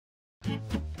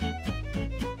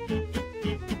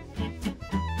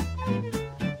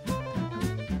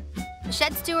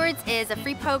Shedd Stewards is a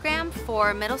free program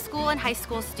for middle school and high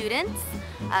school students.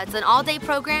 It's an all-day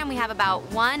program. We have about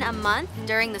one a month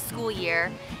during the school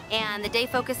year, and the day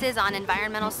focuses on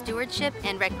environmental stewardship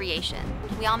and recreation.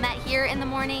 We all met here in the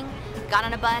morning, got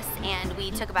on a bus, and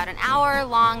we took about an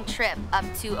hour-long trip up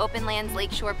to Open Lands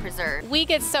Lakeshore Preserve. We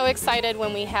get so excited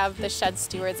when we have the Shedd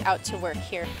Stewards out to work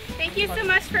here. Thank you so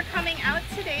much for coming out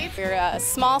today. We're a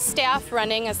small staff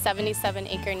running a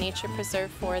 77-acre nature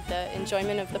preserve for the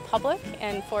enjoyment of the public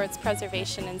and for its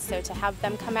preservation, and so to have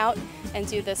them come out and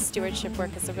do this stewardship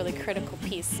work is a really critical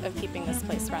piece of keeping this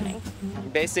place running.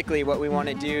 Basically what we want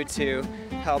to do to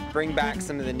help bring back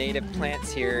some of the native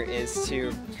plants here is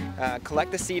to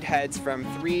collect the seed heads from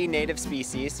 3 native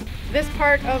species. This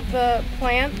part of the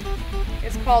plant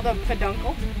is called a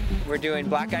peduncle. We're doing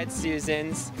black-eyed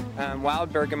Susans,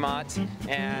 wild bergamot,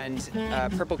 and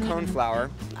purple coneflower.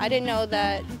 I didn't know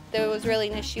that there was really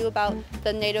an issue about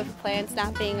the native plants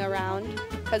not being around,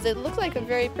 because it looks like a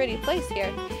very pretty place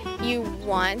here. You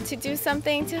want to do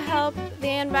something to help the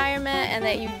environment, and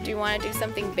that you do want to do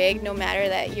something big no matter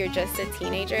that you're just a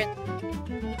teenager.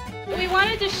 We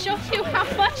wanted to show you how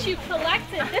much you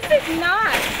collected. This is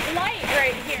not light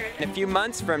right here. In a few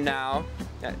months from now,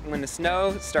 when the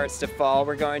snow starts to fall,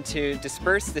 we're going to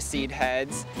disperse the seed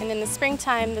heads. And in the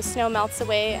springtime, the snow melts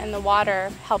away and the water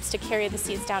helps to carry the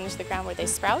seeds down into the ground where they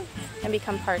sprout and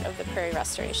become part of the prairie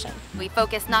restoration. We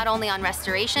focus not only on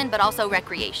restoration, but also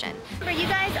recreation. Where you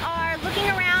guys are looking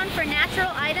around for natural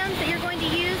items that you're going to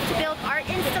use to build art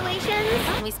installations.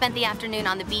 And we spent the afternoon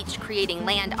on the beach creating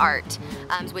land art,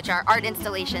 which are art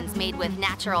installations made with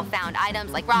natural found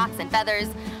items like rocks and feathers,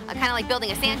 kind of like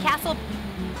building a sandcastle.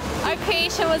 Our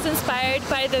creation was inspired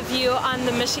by the view on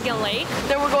the Michigan Lake.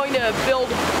 Then we're going to build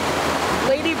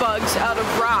ladybugs out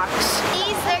of rocks.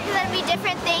 There's going to be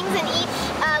different things in each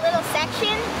little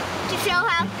section to show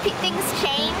how things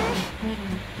change.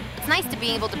 It's nice to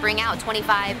be able to bring out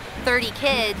 25, 30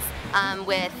 kids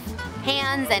with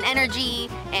hands and energy,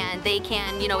 and they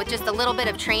can, with just a little bit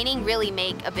of training, really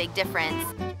make a big difference.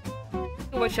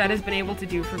 What Shedd has been able to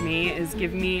do for me is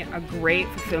give me a great,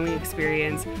 fulfilling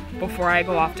experience before I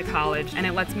go off to college, and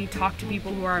it lets me talk to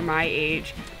people who are my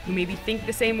age, who maybe think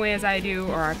the same way as I do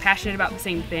or are passionate about the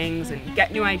same things, and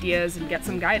get new ideas and get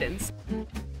some guidance.